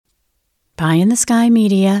Pie in the Sky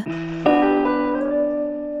Media.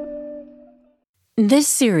 This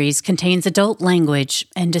series contains adult language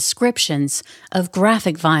and descriptions of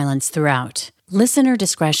graphic violence throughout. Listener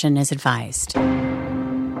discretion is advised. God.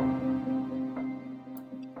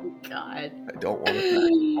 I don't want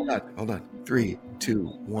to. Hold on. 3, 2,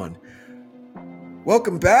 1.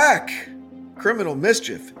 Welcome back, Criminal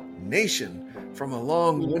Mischief Nation, from a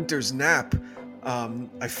long winter's nap.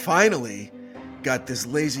 I finally got this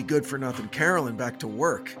lazy good-for-nothing Carolyn back to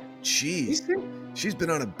work. Jeez. She's been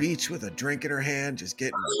on a beach with a drink in her hand, just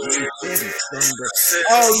getting wasted and sunburned.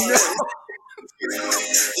 Oh, no.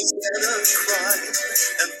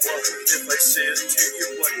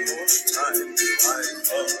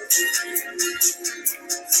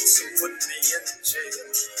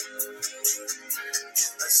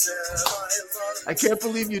 I can't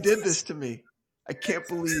believe you did this to me. I can't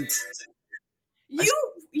believe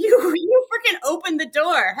You freaking opened the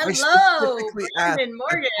door. Hello, Brandon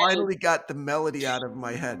Morgan. I finally got the melody out of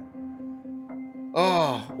my head.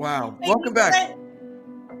 Oh, wow. Welcome back.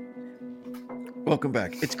 Welcome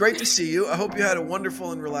back. It's great to see you. I hope you had a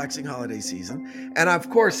wonderful and relaxing holiday season. And of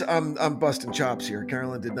course, I'm busting chops here.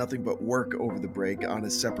 Carolyn did nothing but work over the break on a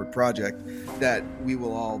separate project that we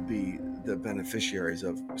will all be the beneficiaries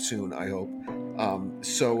of soon, I hope.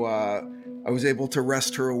 So I was able to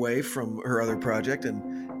wrest her away from her other project and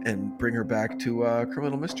bring her back to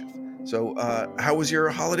Criminal Mischief. So how was your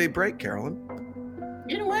holiday break, Carolyn?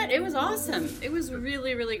 You know what? It was awesome. It was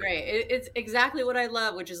really, really great. It's exactly what I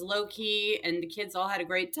love, which is low key, and the kids all had a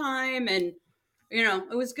great time, and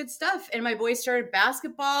it was good stuff. And my boys started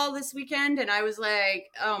basketball this weekend, and I was like,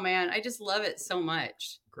 oh man, I just love it so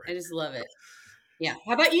much. Great. I just love it. Yeah.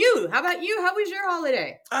 How about you? How was your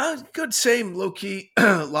holiday? Good. Same. Low key.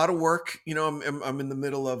 A lot of work. I'm in the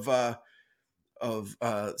middle of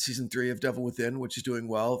season 3 of Devil Within, which is doing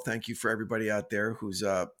well. Thank you for everybody out there who's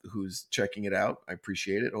checking it out. I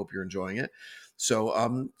appreciate it. Hope you're enjoying it. So,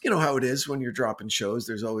 you know how it is when you're dropping shows.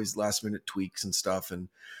 There's always last minute tweaks and stuff, and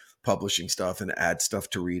publishing stuff and add stuff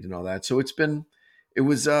to read and all that. So it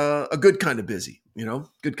was a good kind of busy.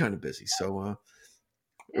 Good kind of busy. So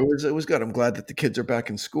it was good. I'm glad that the kids are back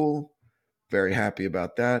in school. Very happy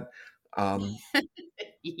about that.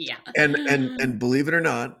 Yeah. And believe it or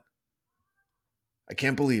not, I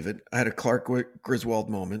can't believe it. I had a Clark Griswold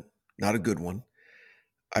moment, not a good one.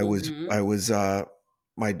 I was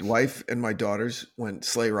my wife and my daughters went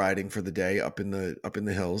sleigh riding for the day up in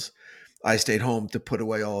the hills. I stayed home to put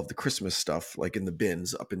away all of the Christmas stuff, like in the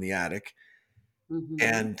bins up in the attic. Mm-hmm.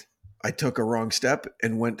 And I took a wrong step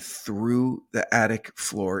and went through the attic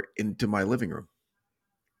floor into my living room.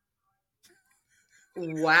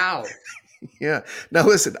 Wow. Yeah. Now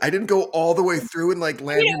listen, I didn't go all the way through and land.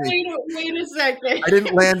 Wait a second. I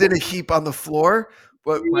didn't land in a heap on the floor,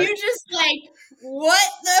 but you just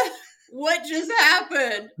what just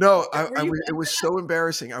happened? No, it was so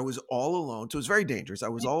embarrassing. I was all alone. So it was very dangerous. I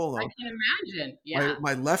was all alone. I can imagine. Yeah.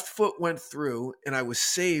 My left foot went through, and I was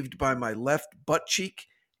saved by my left butt cheek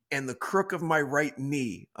and the crook of my right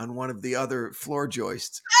knee on one of the other floor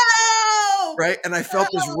joists. Oh! Right. And I felt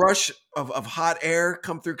this rush of hot air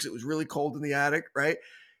come through because it was really cold in the attic. Right.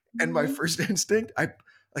 And my first instinct, I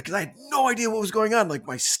had no idea what was going on. Like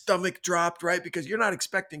my stomach dropped, right? Because you're not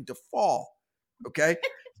expecting to fall. Okay.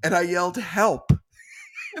 And I yelled, help.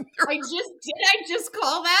 I just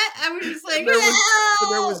call that? I was just like,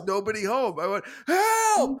 help! There was nobody home. I went,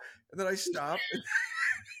 help! And then I stopped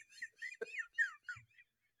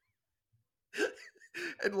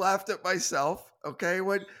and laughed at myself. Okay. I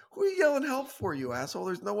went, who are you yelling help for, you asshole?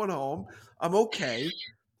 There's no one home. I'm okay.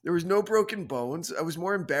 There was no broken bones. I was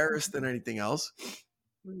more embarrassed than anything else.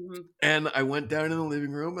 Mm-hmm. And I went down in the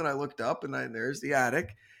living room and I looked up and there's the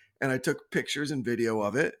attic. And I took pictures and video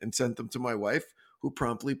of it and sent them to my wife, who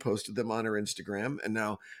promptly posted them on her Instagram. And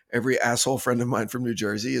now every asshole friend of mine from New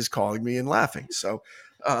Jersey is calling me and laughing. So,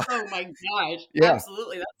 oh my gosh. Yeah.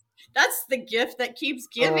 Absolutely. That's the gift that keeps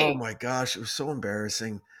giving. Oh my gosh. It was so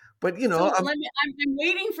embarrassing. But, so I'm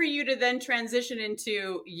waiting for you to then transition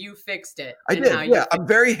into you fixed it. I did. Yeah. I'm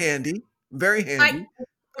very handy. Very handy.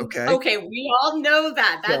 Okay. We all know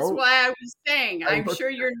that. That's why I was saying, I'm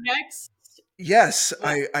sure you're next. Yes,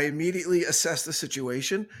 I immediately assessed the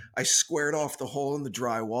situation. I squared off the hole in the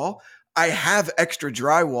drywall. I have extra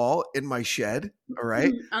drywall in my shed. All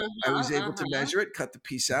right. I was able to measure it, cut the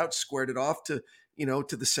piece out, squared it off to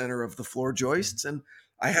the center of the floor joists, and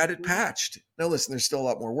I had it patched. Now, listen, there's still a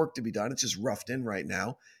lot more work to be done. It's just roughed in right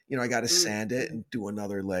now. I got to sand it and do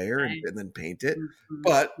another layer and then paint it.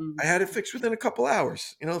 But I had it fixed within a couple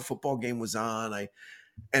hours. The football game was on.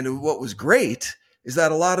 And what was great is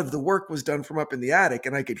that a lot of the work was done from up in the attic,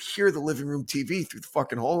 and I could hear the living room TV through the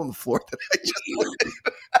fucking hole in the floor that I just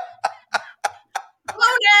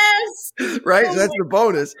Bonus! right. Oh So that's my the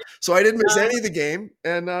bonus. So I didn't miss God. any of the game,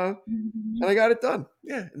 and Mhm. I got it done.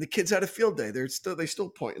 Yeah, and the kids had a field day. They still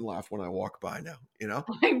point and laugh when I walk by now. You know.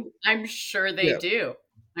 I'm sure they Yeah. do.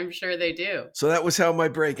 I'm sure they do. So that was how my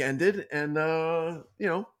break ended, and you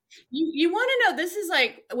know. You want to know, this is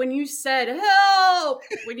like when you said help,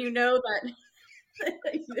 when you know that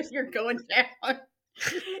that you're going down.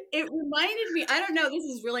 It reminded me, I don't know, this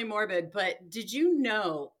is really morbid, but did you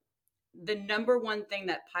know the number one thing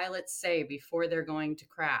that pilots say before they're going to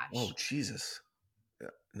Oh crash? Jesus!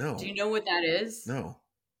 Do No, you know what that is? no.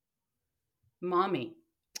 Mommy.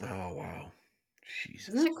 Oh wow,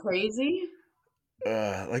 Isn't Jesus! that crazy?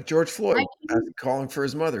 Like George I Floyd can calling for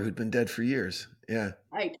his mother who'd been dead for years. Yeah,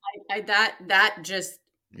 that just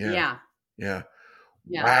yeah, yeah. yeah.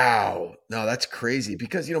 Yeah. Wow. No, that's crazy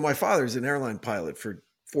because my father's an airline pilot for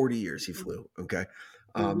 40 years. He flew. Okay.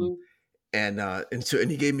 Um, Mhm. and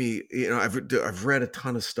he gave me, I've read a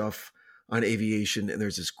ton of stuff on aviation, and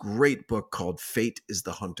there's this great book called Fate is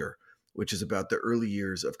the Hunter, which is about the early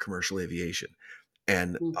years of commercial aviation.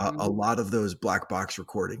 And a Mhm. lot of those black box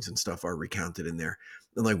recordings and stuff are recounted in there.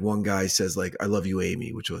 And like one guy says, like, "I love you,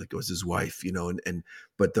 Amy," which was his wife, and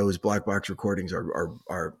but those black box recordings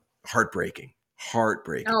are heartbreaking,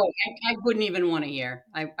 heartbreaking. Oh, I wouldn't even want to hear.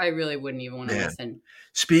 I really wouldn't even want to Man, listen.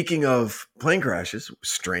 speaking of plane crashes,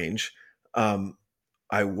 strange. Um,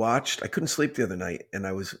 I couldn't sleep the other night, and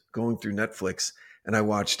I was going through Netflix, and I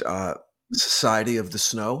watched Society of the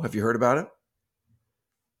Snow. Have you heard about it?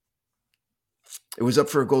 It was up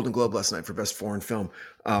for a Golden Globe last night for Best Foreign Film.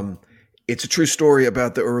 Um, it's a true story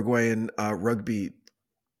about the Uruguayan rugby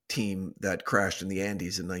team that crashed in the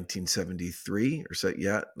Andes in 1973 or so.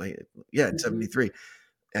 Yeah, in Mhm. 73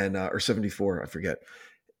 and or 74, I forget.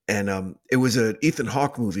 And it was a Ethan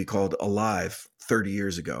Hawke movie called Alive 30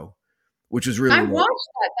 years ago, which was I really well. watched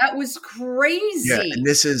that. That was Yeah, and crazy.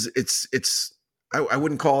 this is it's I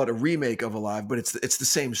wouldn't call it a remake of Alive, but it's the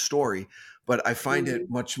same story. But I find it Mhm.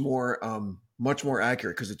 much more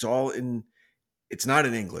accurate because it's not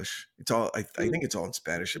in English. I Mm. think it's all in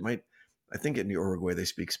Spanish. I think in Uruguay they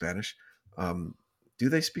speak Spanish. Um, do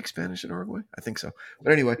they speak Spanish in Uruguay? I think so.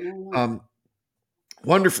 But anyway, Mhm. um,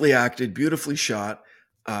 wonderfully acted, beautifully shot,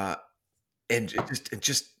 uh, and it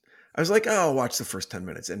just I was like, oh, I'll watch the first 10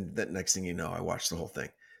 minutes, and that next thing you know, I watched the whole thing.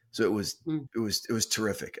 So Mm. it was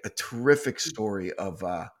terrific, a terrific story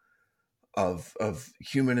of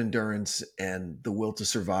human endurance and the will to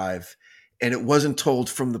survive. And it wasn't told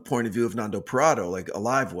from the point of view of Nando Parado like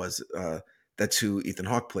Alive was. That's who Ethan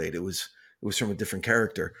Hawke played. It was from a different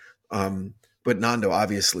character. Um, but Nando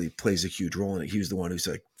obviously plays a huge role in it. He was the one who's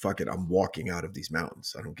like, "Fuck it, I'm walking out of these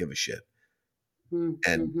mountains. I don't give a shit," Mm.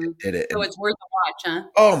 and Mhm. did it. So And it's worth a watch, huh?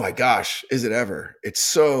 oh my gosh, is it ever?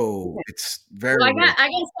 It's Well, very, very I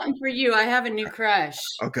got something for you. I have a new crush.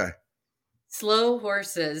 okay. Slow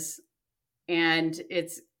Horses, and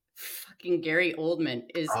it's fucking Gary Oldman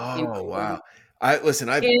is Oh incredible. wow. I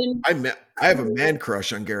have a man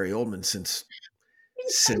crush on Gary Oldman since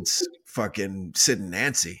fucking Sid and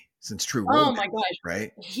Nancy, since True Oh my Romance, gosh.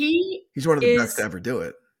 right? He He's one of the best to is ever do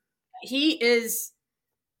it. he is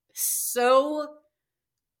so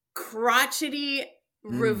crotchety,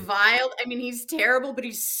 Mm, reviled. I mean, he's terrible, but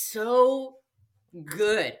he's so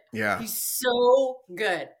good. yeah. He's so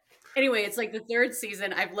good. Anyway, it's like the third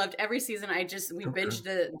season. I've loved every season. We Okay. binged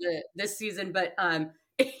the this season, but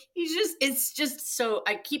it's just so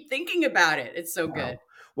I keep thinking about it. It's so good. Wow.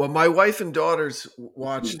 Well, my wife and daughters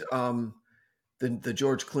watched the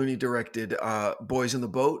George Clooney directed Boys in the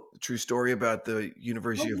Boat, the true story about the Well,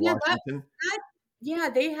 University of yeah, Washington. that yeah,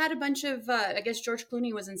 they had a bunch of I guess George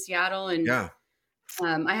Clooney was in Seattle and Yeah.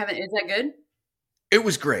 I haven't is that good? It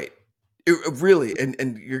was great. It really,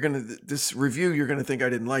 and you're gonna this review, you're gonna think I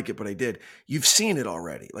didn't like it, but I did. You've seen it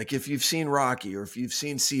already. Like if you've seen Rocky, or if you've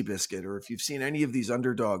seen Seabiscuit, or if you've seen any of these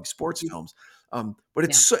underdog sports Mhm. films. But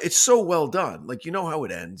Yeah. it's so well done. Like you know how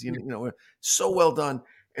it ends. Yeah. So well done,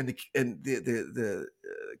 and the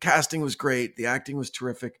casting was great. The acting was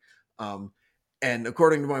terrific. Um, and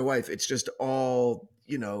according to my wife, it's just all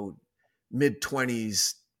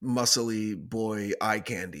mid-20s muscly boy eye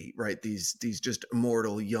candy, right? These just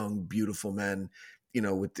immortal, young, beautiful men,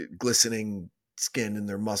 with the glistening skin and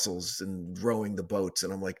their muscles and rowing the boats.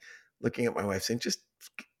 And I'm like looking at my wife saying, just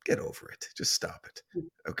get over it. Just stop it.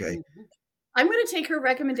 Okay. Mhm. I'm gonna take her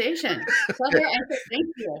recommendation. Tell her I said thank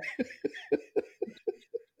you.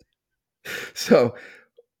 So,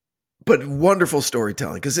 but wonderful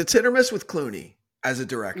storytelling because it's hit or miss with Clooney as a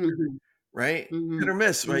director. Mhm. right? Hit Mhm. or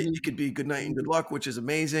miss, right? Mhm. It could be Good Night and Good Mhm. Luck, which is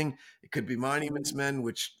amazing. It could be Monuments Mhm. Men,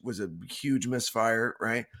 which was a huge misfire,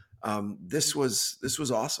 right? This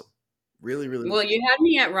was awesome. Really, really. Well, you had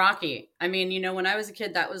me at Rocky. I mean, when I was a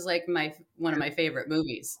kid, that was like one of my favorite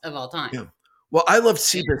movies of all time. Yeah. Well, I loved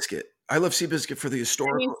Yeah. Seabiscuit. I love Seabiscuit for the I mean,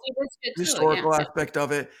 historical Seabiscuit too. Yeah. historical Yeah. aspect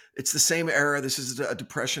of it. It's the same era. This is a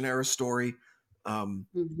Depression era story. Um,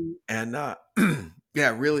 Mhm. and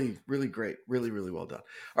yeah, really, really great. Really, really well done.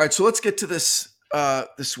 All right, so let's get to this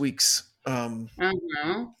week's Uh-huh.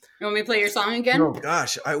 You want me to play your song oh again?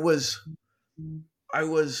 gosh, I was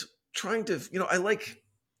trying to,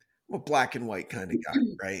 I'm a black and white kind of guy,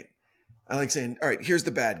 right? I like saying, all right, here's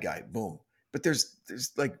the bad guy, boom. But there's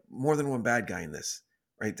like more than one bad guy in this,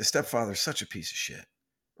 right? The stepfather's such a piece of shit,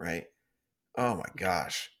 right? Oh my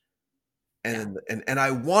gosh. Yeah. And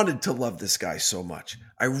I wanted to love this guy so much.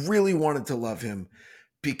 I really wanted to love him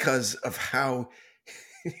because of how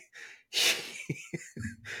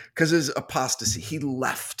because his apostasy, he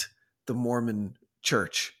left the Mormon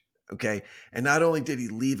church. Okay. And not only did he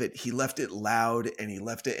leave it, he left it loud and he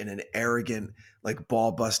left it in an arrogant, like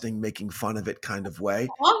ball busting, making fun of it kind of way.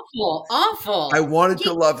 Awful, I awful. wanted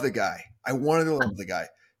to love the guy. I wanted to love the guy.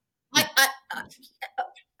 I,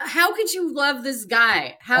 how could you love this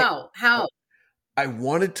guy? How? I, How? I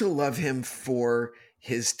wanted to love him for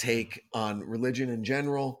his take on religion in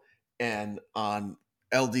general and on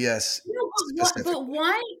LDS No, but specifically.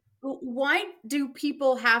 why? Why do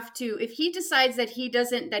people have to? If he decides that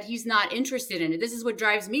that he's not interested in it, this is what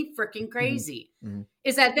drives me freaking Mhm, crazy. mhm.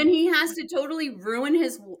 Is that then he has to totally ruin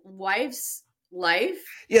his wife's life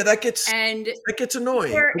Yeah, and that gets sit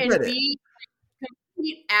annoying. there I and get it. be a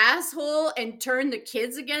complete asshole and turn the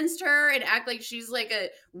kids against her and act like she's like a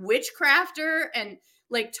witchcrafter and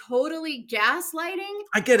like totally gaslighting?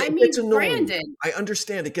 I get it. I It gets mean, annoying. Brandon. I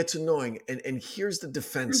understand it gets annoying. And here's the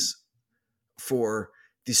defense for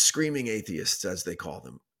the screaming atheists, as they call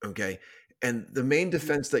them. Okay. And the main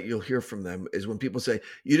defense that you'll hear from them is when people say,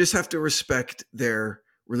 you just have to respect their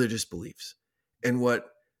religious beliefs. And what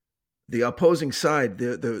the opposing side,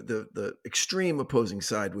 the extreme opposing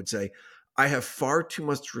side would say, I have far too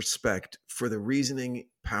much respect for the reasoning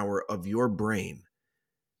power of your brain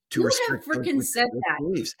to You have respect those freaking said ridiculous that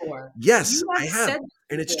beliefs. before. Yes, You I have have, said that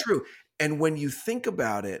and it's before. true. And when you think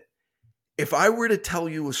about it, if I were to tell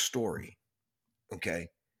you a story, okay,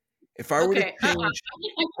 if I were to Okay. change, I can hold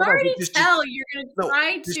on, already just tell you're gonna no,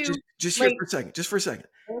 try just to just here like. for a second, just for a second.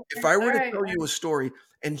 If Okay. I All were to right. tell you a story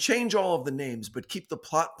and change all of the names, but keep the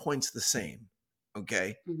plot points the same,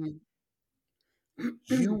 okay, Mhm.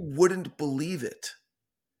 you wouldn't believe it.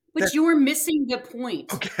 But you're missing the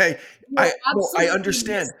point. Okay. You're I absolutely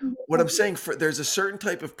understand. missing the What I'm point. saying for there's a certain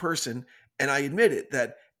type of person, and I admit it,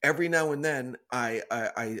 that every now and then I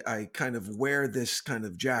kind of wear this kind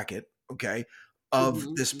of jacket, okay, of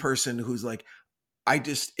Mhm, this mhm. person who's like, I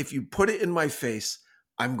just if you put it in my face,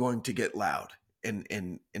 I'm going to get loud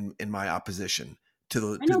in my opposition to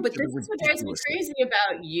the I know, but to this the is what drives me ridiculousness. crazy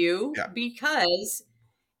about you Yeah. because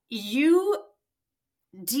you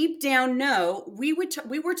deep down know we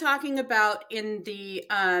were talking about in the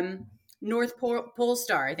North Pole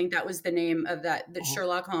Star. I think that was the name of that Mhm.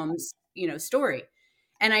 Sherlock Holmes story.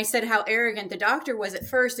 And I said how arrogant the doctor was at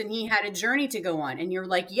first, and he had a journey to go on. And you're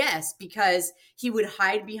like, yes, because he would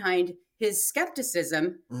hide behind his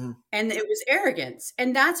skepticism, Mhm. and it was arrogance.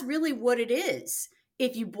 And that's really what it is.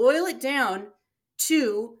 If you boil it down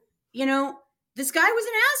to, you know, this guy was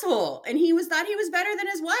an asshole and he was thought he was better than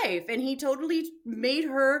his wife and he totally made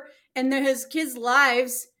her and his kids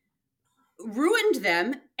lives, ruined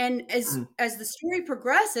them. And Mhm. as the story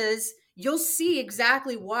progresses, you'll see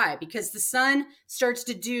exactly why, because the son starts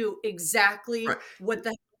to do Right. exactly what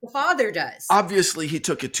the father does. Obviously he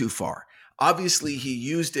took it too far. Obviously he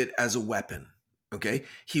used it as a weapon. Okay? Yes.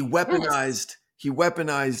 He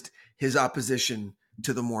weaponized his opposition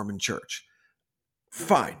to the Mormon church.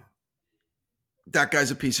 Fine. That guy's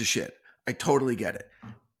a piece of shit. I totally get it.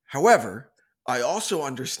 However, I also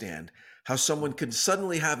understand how someone can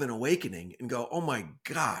suddenly have an awakening and go, "Oh my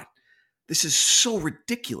god, this is so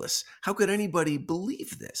ridiculous. How could anybody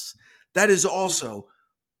believe this?" That is also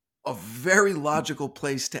a very logical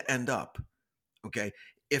place to end up. Okay.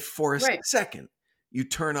 If for a Right. second you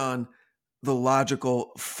turn on the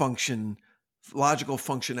logical functionality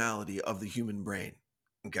of the human brain,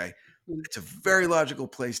 okay, it's a very logical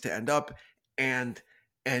place to end up, and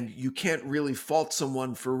you can't really fault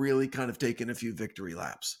someone for really kind of taking a few victory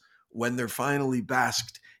laps when they're finally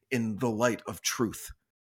basked in the light of truth.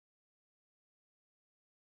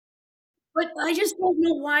 But I just don't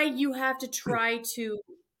know why you have to try to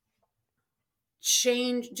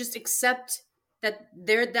change, just accept. that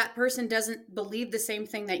that person doesn't believe the same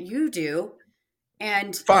thing that you do,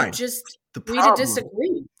 and Fine. you just The agree to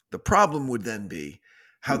disagree. The problem would then be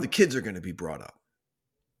how the kids are going to be brought up.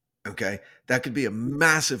 Okay. That could be a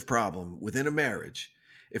massive problem within a marriage.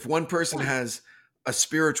 If one person has a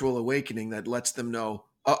spiritual awakening that lets them know,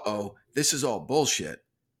 uh-oh, this is all bullshit.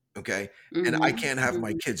 Okay. And I can't have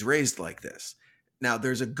my kids raised like this. Now,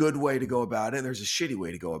 there's a good way to go about it, and there's a shitty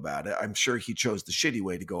way to go about it. I'm sure he chose the shitty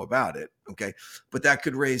way to go about it. Okay. But that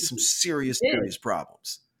could raise some serious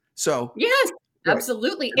problems. So, yes, right.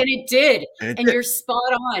 Absolutely. And it did. And you're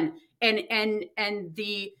spot on. And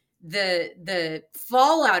the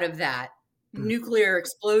fallout of that nuclear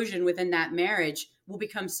explosion within that marriage will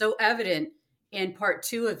become so evident in part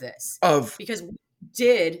 2 of this. Because we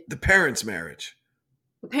did the parents' marriage.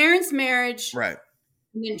 The parents' marriage. Right.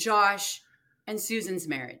 And then Josh and Susan's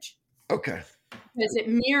marriage. Okay. Because it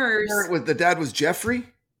mirrors. The dad was Jeffrey?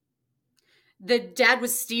 The dad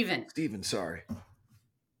was Stephen. Stephen, sorry.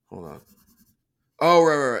 Hold on. Oh,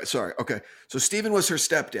 right. Sorry. Okay. So Stephen was her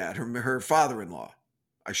stepdad, her father-in-law,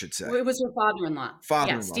 I should say. It was her father-in-law.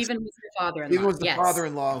 Father-in-law. Yeah, Stephen was her father-in-law. Stephen was the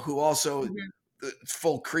father-in-law who also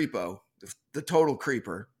full creepo, the total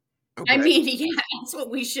creeper. Okay. I mean, yeah, that's what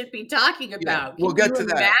we should be talking about. Yeah. We'll get to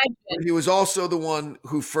that. He was also the one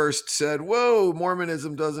who first said, whoa,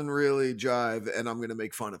 Mormonism doesn't really jive, and I'm going to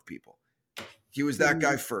make fun of people. He was that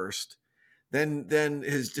guy first. Then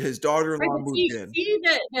his daughter-in-law moved in. See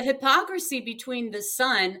the hypocrisy between the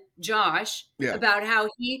son, Josh, about how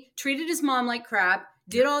he treated his mom like crap,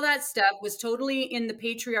 did all that stuff, was totally in the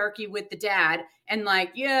patriarchy with the dad, and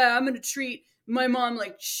like, yeah, I'm going to treat my mom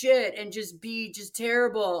like shit and just be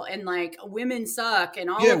terrible, and like women suck and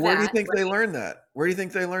all of that. Yeah, where do you think they learned that? Where do you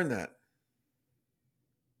think they learned that?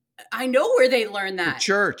 I know where they learned that. The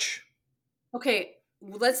church. Okay,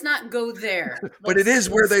 let's not go there. But it is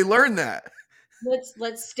where they learned that.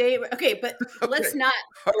 Let's stay. Okay, but let's not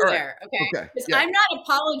go there. Okay, because I'm not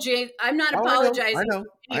apologizing. I'm not apologizing.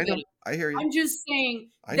 I know. I hear you. I'm just saying.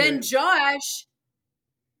 Then Josh,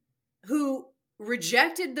 who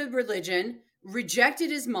rejected the religion, rejected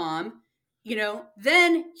his mom,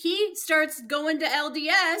 then he starts going to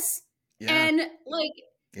LDS and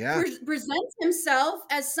presents himself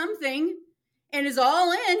as something. And is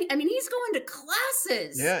all in. I mean, he's going to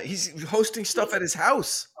classes. Yeah, he's hosting stuff at his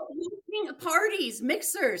house. Hosting parties,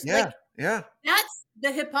 mixers. Yeah, That's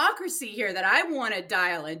the hypocrisy here that I want to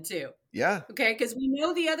dial into. Yeah. Okay, because we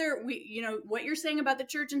know what you're saying about the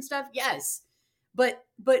church and stuff. Yes, but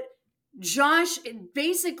Josh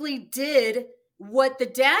basically did what the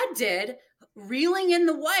dad did, reeling in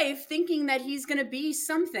the wife, thinking that he's going to be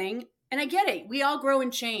something. And I get it. We all grow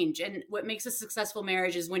and change. And what makes a successful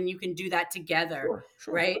marriage is when you can do that together.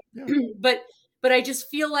 Sure. Right. Yeah. But I just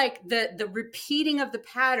feel like the repeating of the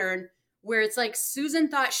pattern where it's like Susan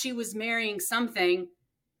thought she was marrying something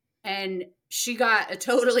and she got a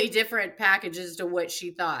totally different package as to what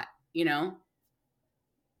she thought,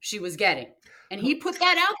 she was getting. And he put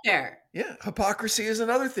that out there. Yeah. Hypocrisy is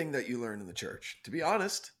another thing that you learn in the church, to be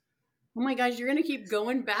honest. Oh my gosh, you're going to keep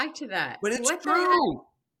going back to that. But it's true.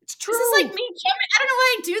 It's true. This is like me chumming. I don't know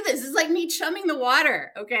why I do this. It's like me chumming the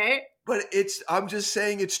water. Okay. But I'm just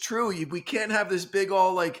saying it's true. We can't have this big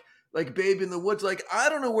all like Babe in the Woods. Like, I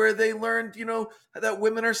don't know where they learned, that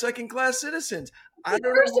women are second-class citizens. First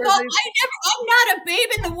of all, I'm not a babe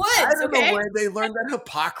in the woods. I don't know where they learned that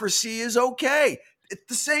hypocrisy is okay. It's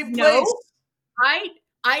the same place. No,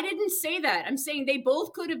 I didn't say that. I'm saying they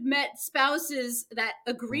both could have met spouses that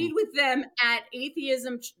agreed with them at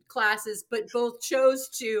atheism classes, but both chose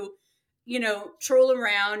to, troll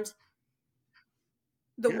around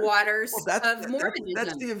the waters of Mormonism.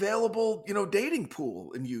 That's the available, dating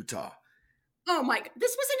pool in Utah. Oh my God.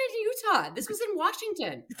 This wasn't in Utah. This was in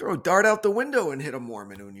Washington. You throw a dart out the window and hit a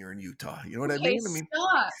Mormon when you're in Utah. You know what I mean?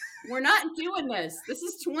 Stop. We're not doing this. This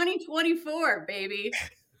is 2024, baby.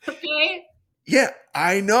 Okay? Yeah,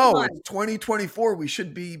 I know. It's 2024. We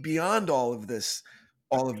should be beyond all of this.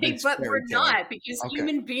 But we're not, because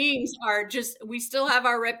human beings are we still have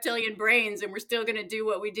our reptilian brains and we're still going to do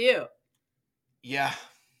what we do. Yeah,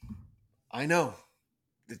 I know.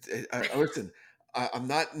 Listen, I'm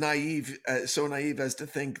not naive, so naive as to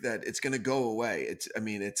think that it's going to go away.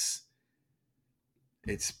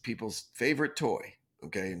 It's people's favorite toy.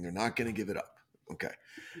 Okay. And they're not going to give it up. Okay.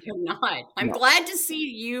 You're not. I'm glad to see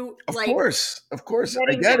you. Of course.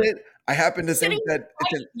 I get it. I happen to think that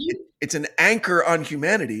it's an anchor on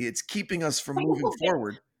humanity. It's keeping us from moving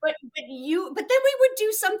forward. But then we would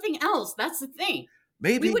do something else. That's the thing.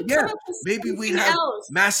 Maybe we'd have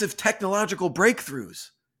massive technological breakthroughs.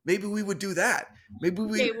 Maybe we would do that.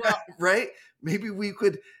 Maybe right? Maybe we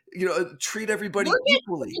could treat everybody Look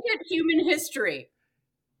equally. at human history.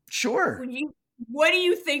 Sure. What do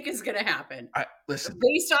you think is going to happen Listen,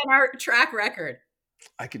 based on our track record?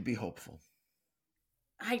 I could be hopeful.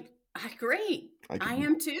 I great. I be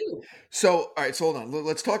am too. So, all right, so hold on.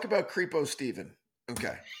 Let's talk about Creepo Steven. Okay.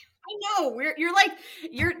 I know.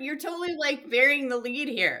 You're totally like burying the lead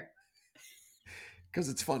here. Because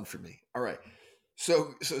it's fun for me. All right.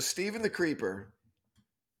 So Steven the Creeper,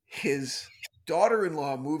 his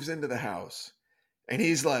daughter-in-law moves into the house, and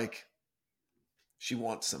he's like, she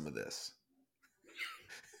wants some of this.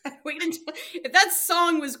 Wait until if that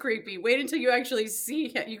song was creepy. Wait until you actually see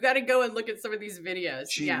it. You got to go and look at some of these videos.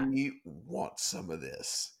 She wants some of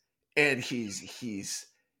this, and he's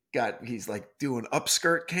like doing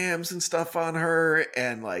upskirt cams and stuff on her,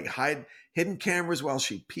 and like hidden cameras while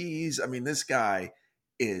she pees. I mean, this guy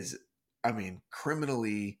is,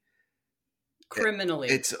 criminally.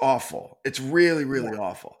 It's awful. It's really, really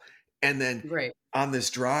awful. And then on this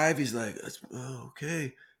drive, he's like,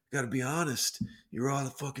 okay, got to be honest. You're all I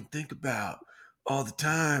fucking think about all the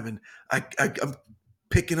time. And I'm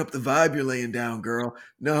picking up the vibe you're laying down, girl.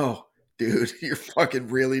 No, dude, you're fucking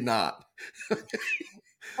really not.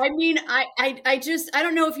 I mean, I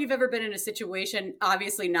don't know if you've ever been in a situation,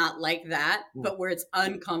 obviously not like that, but where it's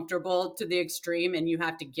uncomfortable to the extreme and you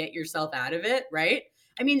have to get yourself out of it, right?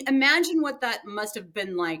 I mean, imagine what that must have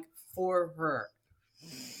been like for her.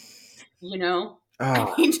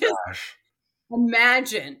 Oh, gosh.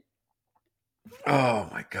 Imagine. Oh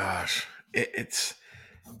my gosh. It's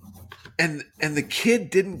and the kid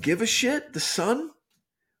didn't give a shit. The son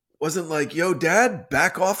wasn't like, yo, dad,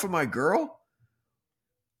 back off of my girl.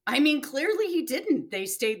 I mean, clearly he didn't. They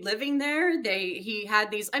stayed living there. He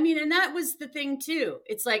had these, and that was the thing too.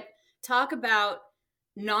 It's like, talk about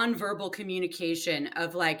nonverbal communication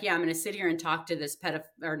of like, yeah, I'm going to sit here and talk to this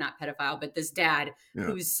not pedophile, but this dad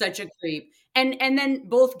who's such a creep. And then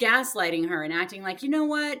both gaslighting her and acting like, you know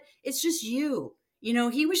what? It's just you.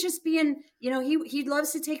 He was just being, he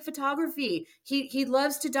loves to take photography. He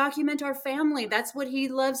loves to document our family. That's what he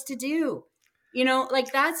loves to do.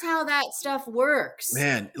 Like that's how that stuff works.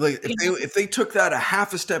 Man, like if they took that a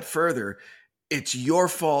half a step further, it's your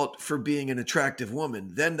fault for being an attractive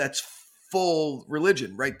woman. Then that's full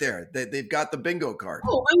religion right there. They've got the bingo card.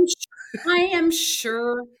 Oh, I am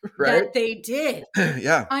sure right? that they did.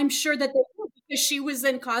 Yeah. I'm sure that they did because she was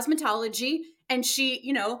in cosmetology and she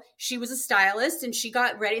was a stylist and she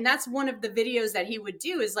got ready. And that's one of the videos that he would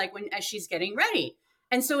do is like as she's getting ready.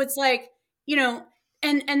 And so it's like,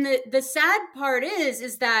 and the sad part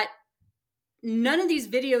is that none of these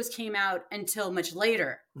videos came out until much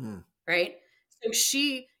later. Right. So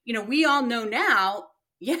she, we all know now,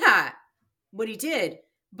 what he did,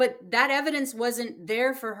 but that evidence wasn't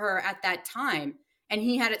there for her at that time. And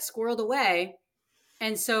he had it squirreled away.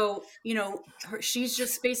 And so, she's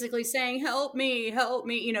just basically saying, help me,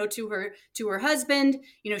 to her husband.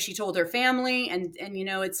 She told her family and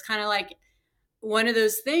it's kind of like one of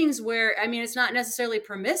those things where, it's not necessarily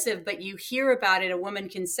permissive, but you hear about it. A woman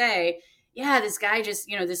can say, yeah, this guy just,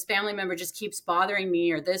 this family member just keeps bothering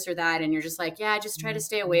me or this or that. And you're just like, yeah, just try to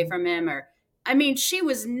stay away from him. Or, she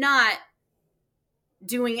was not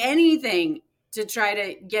doing anything to try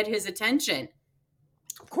to get his attention.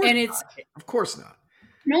 Of course not.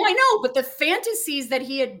 No, I know, but the fantasies that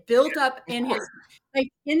he had built up in his,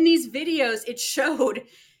 like in these videos, it showed,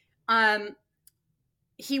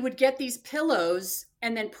 he would get these pillows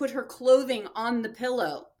and then put her clothing on the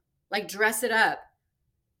pillow, like dress it up.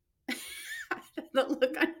 The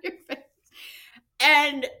look on your face.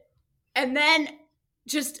 And then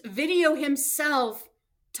just video himself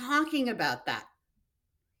talking about that.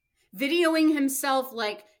 Videoing himself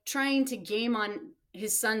like trying to game on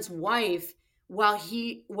his son's wife while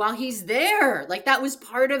he's there. Like that was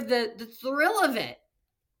part of the thrill of it.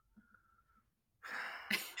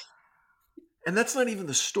 And that's not even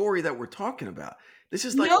the story that we're talking about. This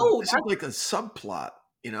is like a subplot,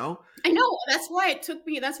 I know. That's why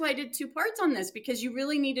I did 2 parts on this, because you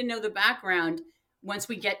really need to know the background once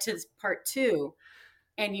we get to part 2.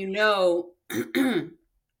 And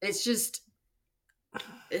it's just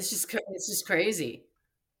crazy.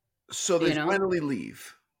 So they finally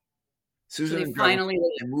leave. Susan and Gunn,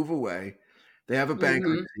 they move away. They have a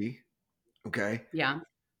bankruptcy. Okay. Yeah.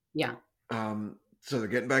 Yeah. So they're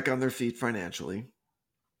getting back on their feet financially.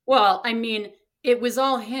 Well, it was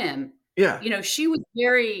all him. Yeah. You know, she was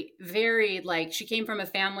very, very like, she came from a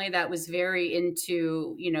family that was very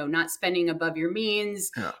into, you know, not spending above your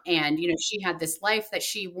means. Yeah. And, you know, she had this life that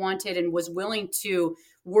she wanted and was willing to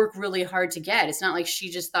work really hard to get. It's not like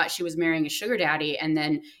she just thought she was marrying a sugar daddy and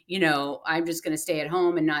then, you know, I'm just going to stay at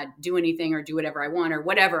home and not do anything or do whatever I want or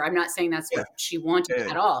whatever. I'm not saying that's Yeah. what she wanted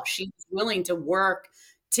Yeah. at all. She was willing to work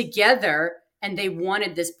together and they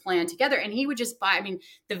wanted this plan together. And he would just buy, I mean,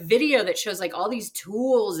 the video that shows like all these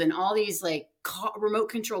tools and all these like remote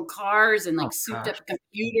control cars and Oh like souped gosh. up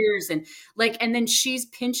computers and like, and then she's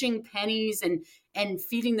pinching pennies and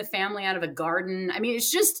feeding the family out of a garden. I mean,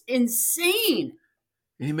 it's just insane.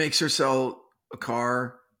 He makes her sell a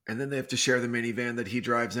car, and then they have to share the minivan that he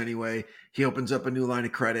drives anyway. He opens up a new line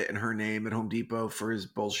of credit in her name at Home Depot for his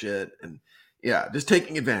bullshit. And yeah, just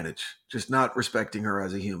taking advantage, just not respecting her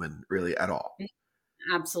as a human really at all.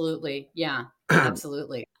 Absolutely. Yeah,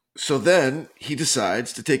 absolutely. So then he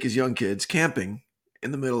decides to take his young kids camping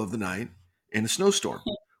in the middle of the night in a snowstorm,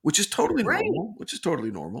 which is totally Right. normal. Which is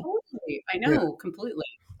totally normal. Totally. I Yeah. know completely.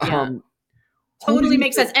 Yeah. Who did Totally he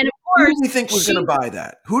makes think- sense. And of Who course, did he think was she, going to buy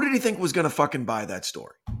that? Who did he think was going to fucking buy that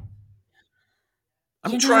story?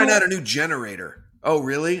 I'm you trying know, out a new generator. Oh,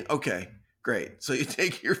 really? Okay, great. So you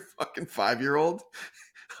take your fucking 5-year-old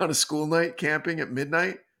on a school night camping at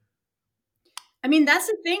midnight? I mean, that's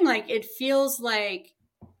the thing. Like, it feels like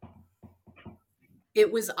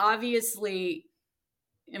it was obviously,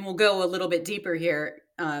 and we'll go a little bit deeper here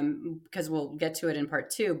because we'll get to it in part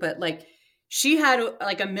two. But like, she had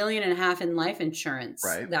like $1.5 million in life insurance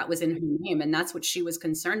Right. that was in her name, and that's what she was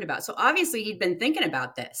concerned about. So obviously, he'd been thinking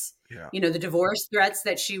about this. Yeah. You know, the divorce threats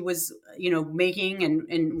that she was, you know, making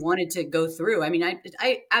and wanted to go through. I mean,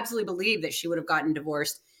 I absolutely believe that she would have gotten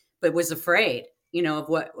divorced, but was afraid, you know, of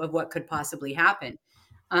what could possibly happen.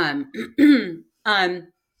 Um, um,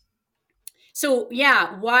 so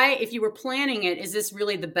yeah, why, if you were planning it, is this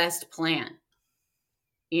really the best plan?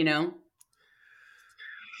 You know?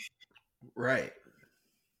 Right.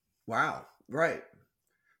 Wow. Right.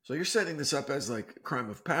 So you're setting this up as like a crime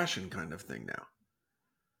of passion kind of thing now.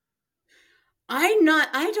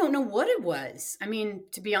 I don't know what it was. I mean,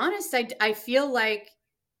 to be honest, I feel like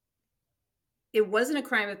it wasn't a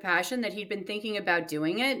crime of passion, that he'd been thinking about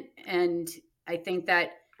doing it. And I think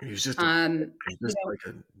that, He's just you know,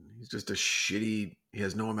 he's just a shitty. He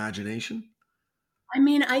has no imagination. I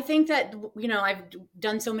mean, I think that, you know, I've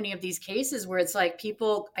done so many of these cases where it's like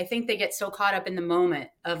people, I think they get so caught up in the moment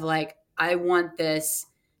of like, I want this,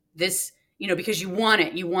 you know, because you want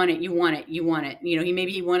it, you want it, you want it, you want it. You know,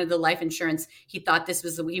 maybe he wanted the life insurance. He thought this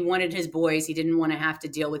was, he wanted his boys. He didn't want to have to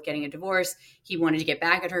deal with getting a divorce. He wanted to get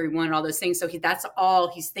back at her. He wanted all those things. So that's all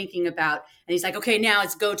he's thinking about. And he's like, okay, now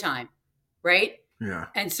it's go time. Right. Yeah.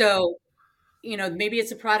 And so, you know, maybe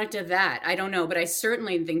it's a product of that. I don't know, but I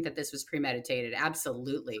certainly think that this was premeditated.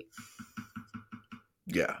 Absolutely.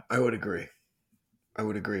 Yeah, I would agree.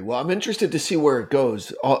 Well, I'm interested to see where it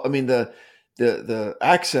goes. I mean, the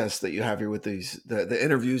access that you have here with these the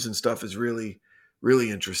interviews and stuff is really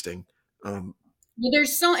interesting. Well,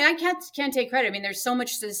 there's so, I can't take credit. I mean, there's so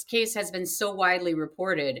much, this case has been so widely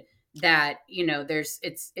reported that, you know,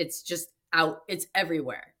 it's just out, it's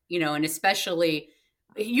everywhere, you know, and especially,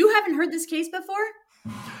 you haven't heard this case before?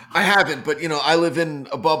 I haven't, but you know, I live in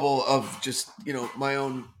a bubble of just, you know, my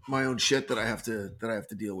own shit that I have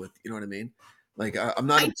to deal with. You know what I mean? Like I'm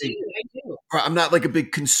not I a big, do. I'm not like a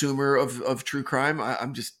big consumer of true crime.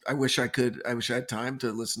 I'm just, I wish I had time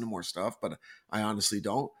to listen to more stuff, but I honestly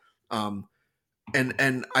don't.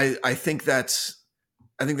 And I think that's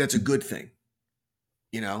a good thing.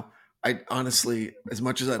 You know, I honestly, as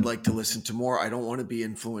much as I'd like to listen to more, I don't want to be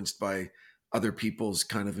influenced by other people's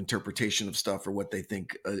kind of interpretation of stuff or what they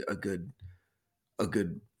think a good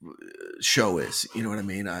show is. You know what I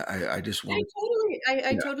mean? I just want.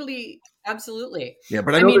 I totally, absolutely. Yeah,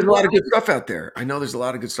 but I know there's a lot of good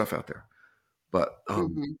stuff out there. But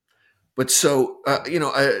Mhm. but so you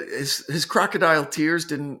know, his crocodile tears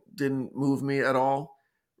didn't move me at all,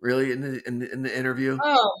 really, in the interview.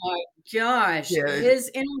 Oh my gosh. Yeah, His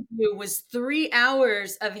interview was 3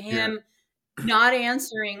 hours of yeah, him not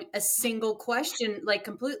answering a single question, like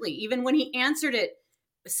completely. Even when he answered it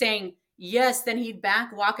saying yes, then he'd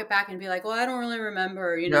walk it back and be like, well, I don't really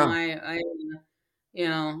remember, you know, yeah, you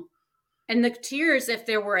know, and the tears, if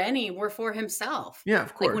there were any, were for himself. yeah. Of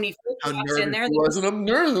Like course. when he first How walked in nervous there, he was, and I'm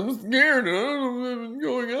nervous. I'm scared. I don't know what's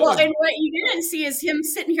going on. well, and what you didn't see is him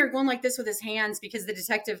sitting here going like this with his hands, because the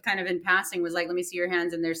detective kind of in passing was like, let me see your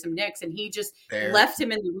hands. And there's some nicks. And he just There. left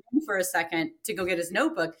him in the room for a second to go get his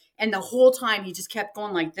notebook. And the whole time he just kept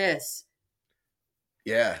going like this.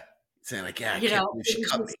 Yeah, saying like, yeah, I You can't know, believe it she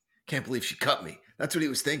was cut just, me. Can't believe she cut me. That's what he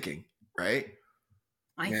was thinking. right?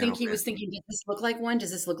 I Man, think oh, he man. was thinking, does this look like one?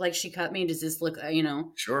 Does this look like she cut me? Does this look,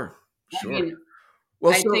 Sure, I sure. mean,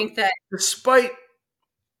 Well, I so think that, despite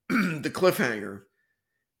the cliffhanger,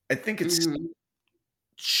 I think it's mhm,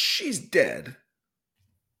 she's dead.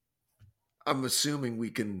 I'm assuming we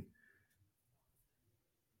can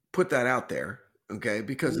put that out there, okay?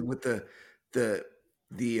 Because mhm, with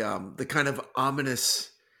the kind of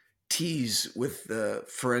ominous tease with the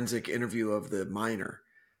forensic interview of the minor,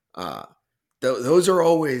 uh, those are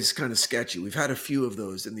always kind of sketchy. We've had a few of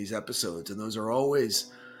those in these episodes, and those are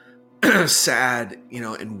always sad,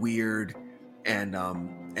 and weird, and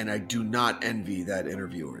I do not envy that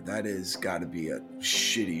interviewer. That is got to be a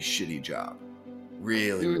shitty job,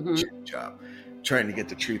 really, really mhm. shitty job, trying to get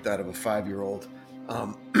the truth out of a 5-year-old.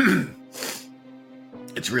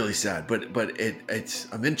 It's really sad, but it's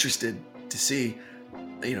I'm interested to see.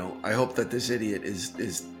 I hope that this idiot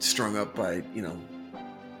is strung up by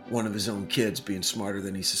one of his own kids being smarter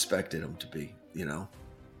than he suspected him to be.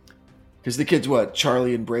 Because the kids, what,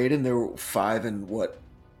 Charlie and Braden, they were 5 and what?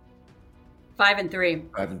 5 and 3.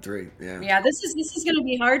 5 and 3. Yeah. Yeah, this is going to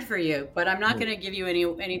be hard for you, but I'm not going to give you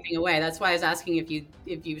anything away. That's why I was asking if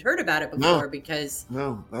you've heard about it before, No, because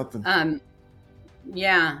nothing.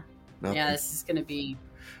 yeah, Nothing. yeah, this is going to be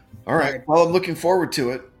All right. hard. Well, I'm looking forward to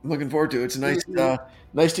it. It's nice, Mhm.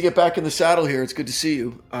 nice to get back in the saddle here. It's good to see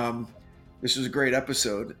you. This was a great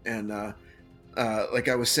episode, and like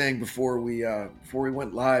I was saying before we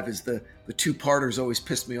went live, is the 2-parters always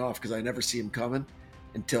piss me off because I never see them coming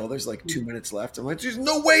until there's like 2 minutes left. I'm like, there's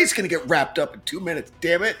no way it's going to get wrapped up in 2 minutes.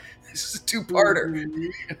 Damn it! This is a 2-parter. Mhm.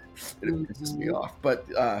 It pisses me Mhm. off, but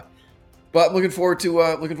I'm looking forward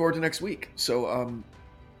to next week. So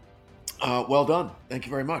well done. Thank you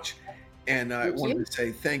very much. And I Thank wanted you. to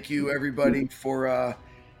say thank you everybody for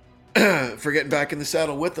for getting back in the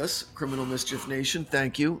saddle with us, Criminal Mischief Nation.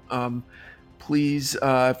 Thank you. Please,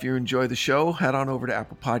 if you enjoy the show, head on over to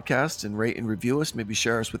Apple Podcasts and rate and review us. Maybe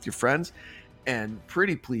share us with your friends. And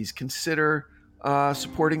pretty please consider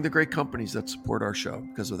supporting the great companies that support our show,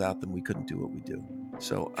 because without them, we couldn't do what we do.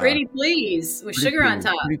 So Pretty please with pretty sugar on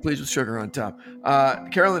top. pleased with sugar on top.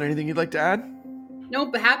 Carolyn, anything you'd like to add?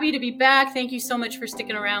 Nope, happy to be back. Thank you so much for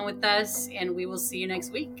sticking around with us, and we will see you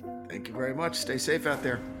next week. Thank you very much. Stay safe out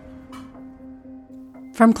there.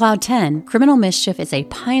 From Cloud 10, Criminal Mischief is a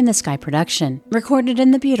pie-in-the-sky production recorded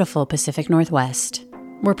in the beautiful Pacific Northwest.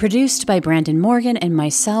 We're produced by Brandon Morgan and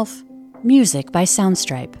myself. Music by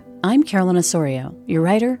Soundstripe. I'm Carolyn Osorio, your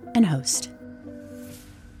writer and host.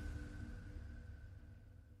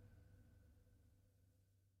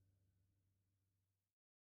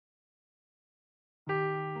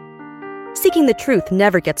 Seeking the truth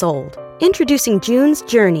never gets old. Introducing June's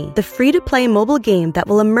Journey, the free-to-play mobile game that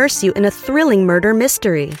will immerse you in a thrilling murder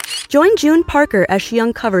mystery. Join June Parker as she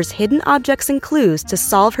uncovers hidden objects and clues to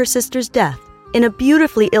solve her sister's death in a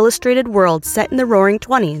beautifully illustrated world set in the Roaring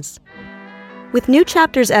 '20s. With new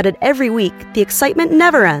chapters added every week, the excitement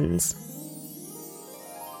never ends.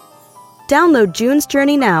 Download June's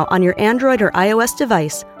Journey now on your Android or iOS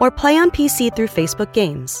device, or play on PC through Facebook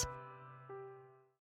Games.